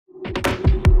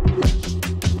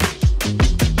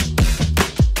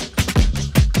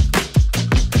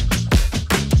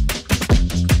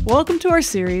Welcome to our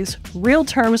series, Real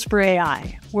Terms for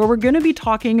AI, where we're going to be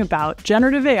talking about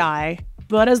generative AI,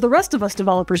 but as the rest of us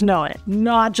developers know it,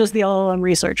 not just the LLM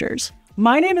researchers.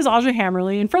 My name is Aja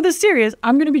Hammerly, and for this series,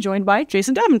 I'm going to be joined by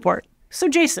Jason Davenport. So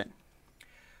Jason,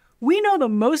 we know the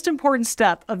most important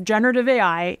step of generative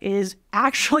AI is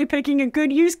actually picking a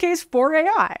good use case for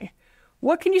AI.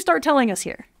 What can you start telling us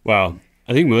here? Well,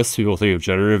 I think most people think of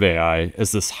generative AI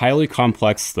as this highly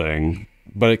complex thing,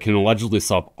 but it can allegedly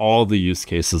solve all the use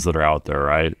cases that are out there,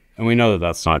 right? And we know that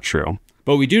that's not true.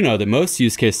 But we do know that most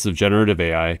use cases of generative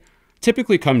AI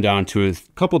typically come down to a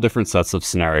couple different sets of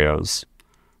scenarios.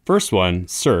 First one,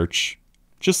 search,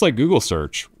 just like Google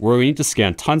search, where we need to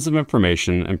scan tons of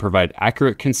information and provide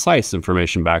accurate, concise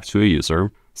information back to a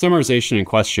user. Summarization and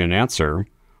question and answer,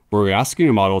 where we're asking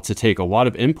a model to take a lot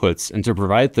of inputs and to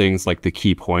provide things like the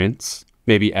key points,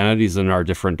 maybe entities in our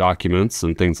different documents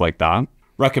and things like that.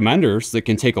 Recommenders that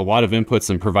can take a lot of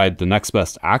inputs and provide the next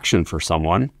best action for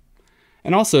someone.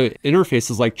 And also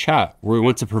interfaces like chat, where we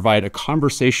want to provide a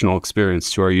conversational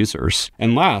experience to our users.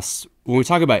 And last, when we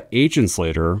talk about agents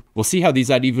later, we'll see how these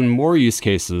add even more use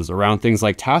cases around things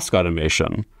like task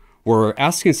automation, where we're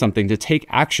asking something to take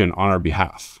action on our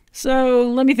behalf. So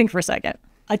let me think for a second.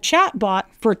 A chatbot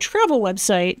for a travel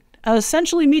website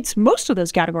essentially meets most of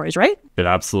those categories, right? It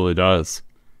absolutely does.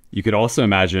 You could also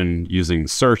imagine using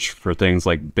search for things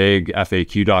like big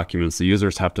FAQ documents the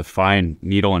users have to find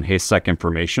needle and haystack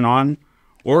information on,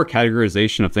 or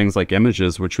categorization of things like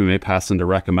images, which we may pass into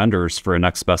recommenders for a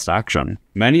next best action.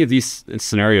 Many of these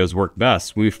scenarios work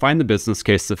best when we find the business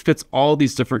case that fits all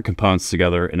these different components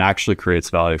together and actually creates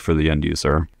value for the end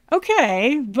user.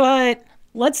 Okay, but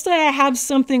let's say I have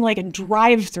something like a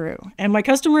drive-through and my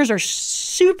customers are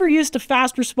super used to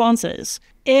fast responses.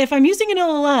 If I'm using an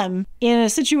LLM in a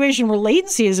situation where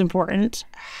latency is important,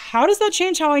 how does that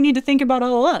change how I need to think about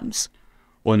LLMs?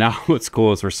 Well, now what's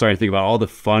cool is we're starting to think about all the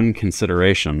fun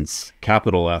considerations,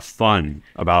 capital F fun,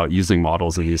 about using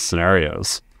models in these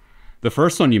scenarios. The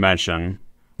first one you mentioned,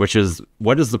 which is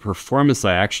what is the performance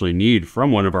I actually need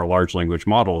from one of our large language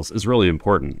models, is really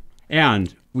important.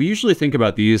 And we usually think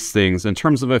about these things in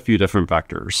terms of a few different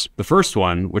vectors. The first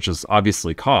one, which is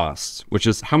obviously cost, which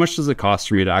is how much does it cost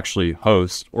for me to actually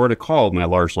host or to call my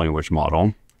large language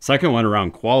model? Second one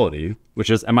around quality, which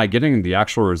is, am I getting the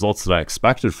actual results that I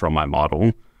expected from my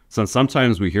model? Since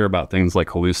sometimes we hear about things like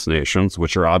hallucinations,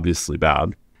 which are obviously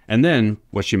bad. And then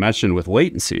what you mentioned with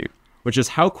latency, which is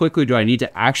how quickly do I need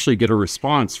to actually get a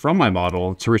response from my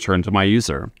model to return to my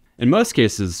user? In most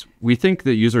cases, we think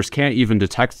that users can't even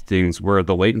detect things where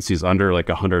the latency is under like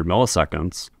 100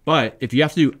 milliseconds. But if you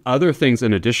have to do other things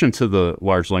in addition to the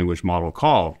large language model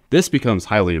call, this becomes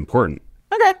highly important.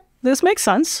 Okay, this makes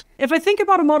sense. If I think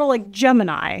about a model like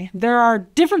Gemini, there are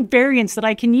different variants that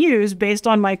I can use based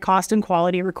on my cost and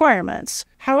quality requirements.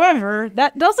 However,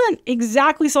 that doesn't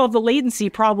exactly solve the latency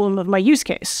problem of my use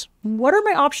case. What are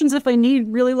my options if I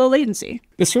need really low latency?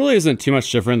 This really isn't too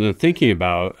much different than thinking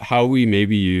about how we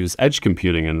maybe use edge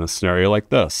computing in a scenario like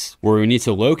this, where we need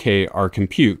to locate our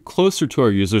compute closer to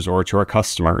our users or to our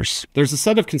customers. There's a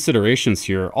set of considerations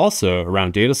here also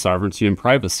around data sovereignty and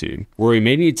privacy, where we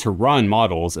may need to run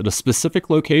models at a specific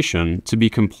location to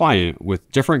be compliant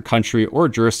with different country or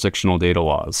jurisdictional data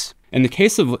laws. In the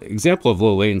case of example of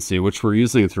low latency, which we're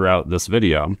using throughout this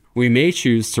video, we may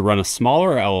choose to run a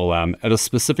smaller LLM at a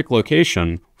specific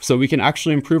location so we can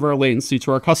actually improve our latency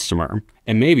to our customer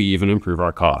and maybe even improve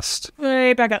our cost.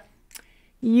 Wait, back up.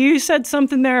 You said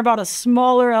something there about a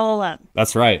smaller LLM.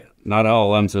 That's right. Not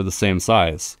LLMs are the same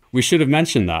size. We should have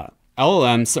mentioned that.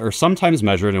 LLMs are sometimes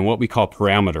measured in what we call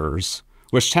parameters,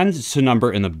 which tend to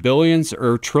number in the billions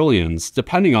or trillions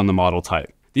depending on the model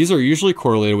type. These are usually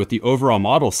correlated with the overall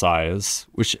model size,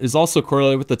 which is also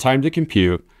correlated with the time to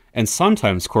compute, and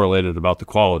sometimes correlated about the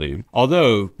quality.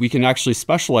 Although we can actually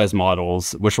specialize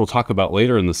models, which we'll talk about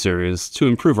later in the series, to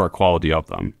improve our quality of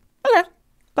them. Okay,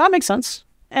 that makes sense.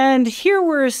 And here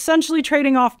we're essentially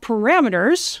trading off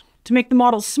parameters to make the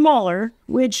models smaller,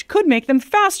 which could make them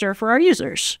faster for our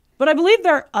users. But I believe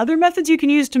there are other methods you can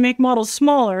use to make models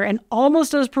smaller and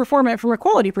almost as performant from a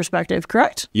quality perspective,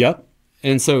 correct? Yep.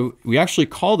 And so we actually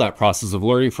call that process of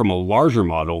learning from a larger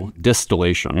model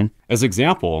distillation. As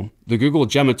example, the Google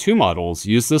Gemma 2 models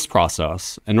use this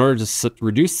process in order to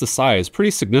reduce the size pretty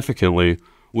significantly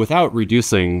without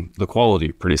reducing the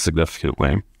quality pretty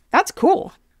significantly. That's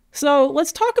cool. So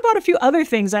let's talk about a few other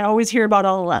things I always hear about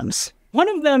LLMs. One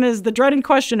of them is the dreaded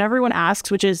question everyone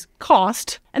asks, which is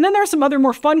cost. And then there are some other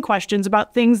more fun questions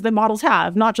about things that models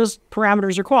have, not just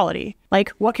parameters or quality.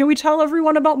 Like, what can we tell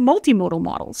everyone about multimodal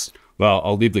models? Well,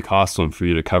 I'll leave the cost one for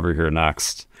you to cover here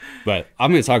next. But I'm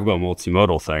going to talk about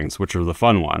multimodal things, which are the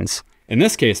fun ones. In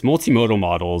this case, multimodal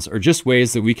models are just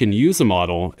ways that we can use a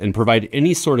model and provide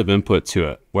any sort of input to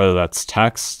it, whether that's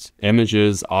text,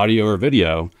 images, audio, or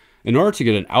video, in order to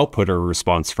get an output or a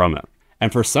response from it.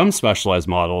 And for some specialized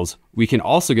models, we can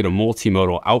also get a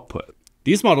multimodal output.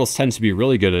 These models tend to be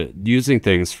really good at using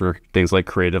things for things like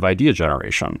creative idea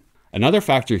generation. Another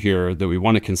factor here that we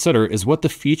want to consider is what the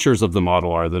features of the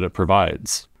model are that it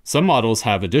provides. Some models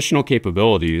have additional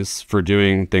capabilities for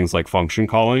doing things like function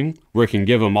calling, where it can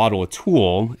give a model a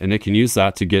tool and it can use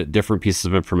that to get different pieces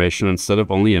of information instead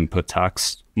of only input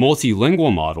text.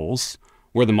 Multilingual models,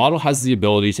 where the model has the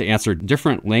ability to answer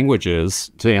different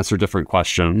languages to answer different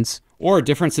questions, or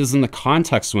differences in the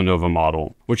context window of a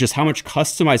model, which is how much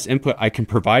customized input I can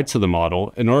provide to the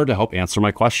model in order to help answer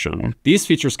my question. These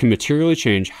features can materially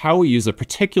change how we use a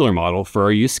particular model for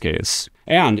our use case.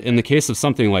 And in the case of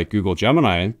something like Google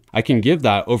Gemini, I can give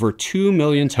that over 2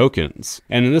 million tokens.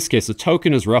 And in this case, a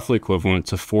token is roughly equivalent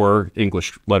to 4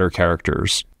 English letter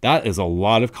characters. That is a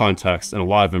lot of context and a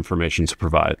lot of information to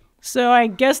provide. So I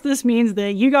guess this means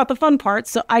that you got the fun part,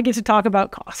 so I get to talk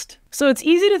about cost. So it's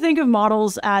easy to think of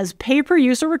models as pay per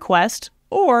use or request,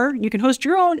 or you can host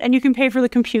your own and you can pay for the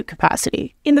compute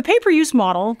capacity. In the pay per use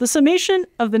model, the summation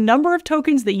of the number of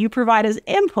tokens that you provide as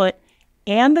input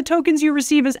and the tokens you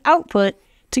receive as output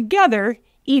together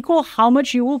equal how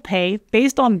much you will pay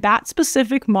based on that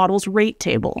specific model's rate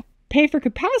table. Pay for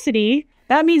capacity,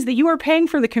 that means that you are paying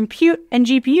for the compute and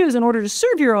GPUs in order to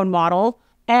serve your own model,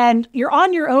 and you're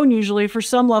on your own usually for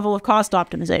some level of cost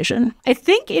optimization. I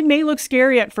think it may look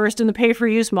scary at first in the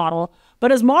pay-for-use model,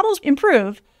 but as models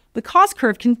improve, the cost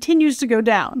curve continues to go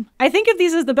down. I think of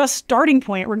these as the best starting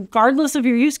point regardless of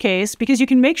your use case, because you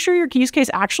can make sure your use case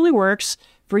actually works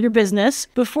for your business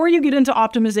before you get into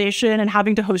optimization and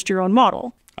having to host your own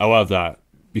model. I love that,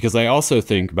 because I also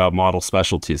think about model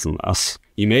specialties in this.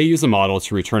 You may use a model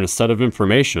to return a set of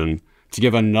information to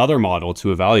give another model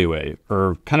to evaluate,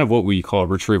 or kind of what we call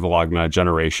retrieval augmented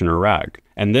generation, or RAG.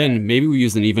 And then maybe we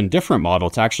use an even different model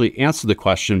to actually answer the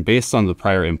question based on the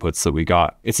prior inputs that we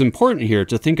got. It's important here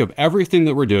to think of everything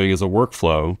that we're doing as a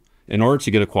workflow in order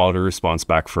to get a quality response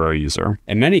back for our user.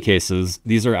 In many cases,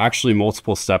 these are actually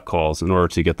multiple step calls in order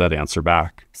to get that answer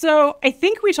back. So I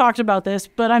think we talked about this,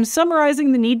 but I'm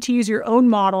summarizing the need to use your own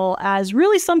model as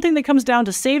really something that comes down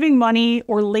to saving money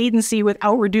or latency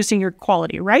without reducing your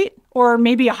quality, right? Or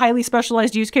maybe a highly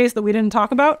specialized use case that we didn't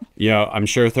talk about? Yeah, I'm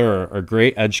sure there are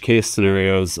great edge case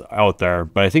scenarios out there,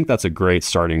 but I think that's a great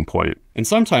starting point. And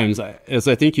sometimes, as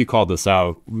I think you called this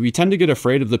out, we tend to get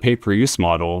afraid of the pay-per-use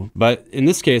model. But in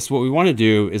this case, what we want to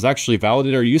do is actually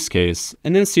validate our use case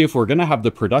and then see if we're going to have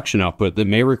the production output that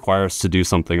may require us to do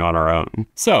something on our own.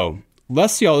 So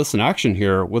let's see all this in action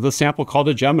here with a sample called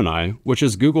a Gemini, which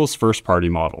is Google's first-party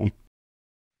model.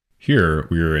 Here,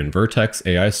 we are in Vertex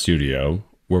AI Studio,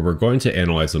 where we're going to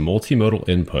analyze a multimodal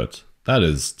input, that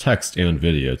is, text and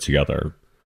video together.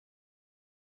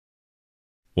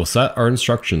 We'll set our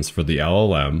instructions for the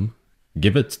LLM,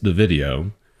 give it the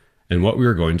video, and what we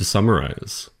are going to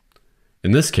summarize.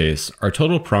 In this case, our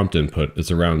total prompt input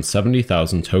is around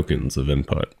 70,000 tokens of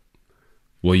input.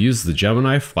 We'll use the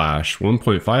Gemini Flash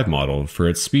 1.5 model for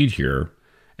its speed here,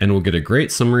 and we'll get a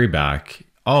great summary back,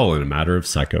 all in a matter of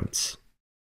seconds.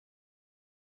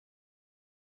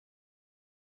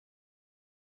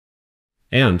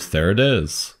 And there it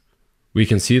is. We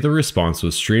can see the response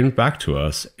was streamed back to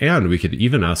us, and we could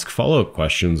even ask follow-up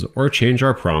questions or change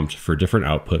our prompt for different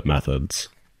output methods.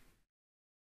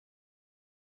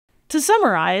 To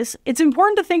summarize, it's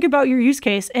important to think about your use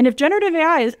case and if generative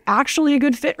AI is actually a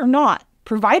good fit or not.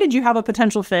 Provided you have a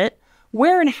potential fit,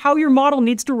 where and how your model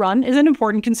needs to run is an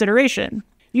important consideration.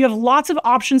 You have lots of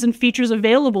options and features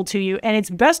available to you, and it's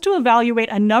best to evaluate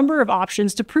a number of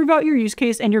options to prove out your use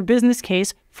case and your business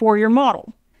case for your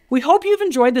model. We hope you've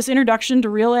enjoyed this introduction to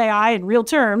real AI in real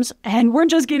terms, and we're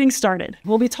just getting started.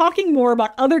 We'll be talking more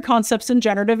about other concepts in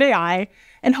generative AI,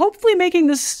 and hopefully making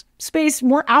this space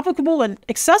more applicable and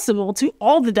accessible to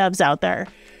all the devs out there.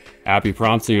 Happy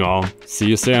prompting, all. See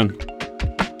you soon.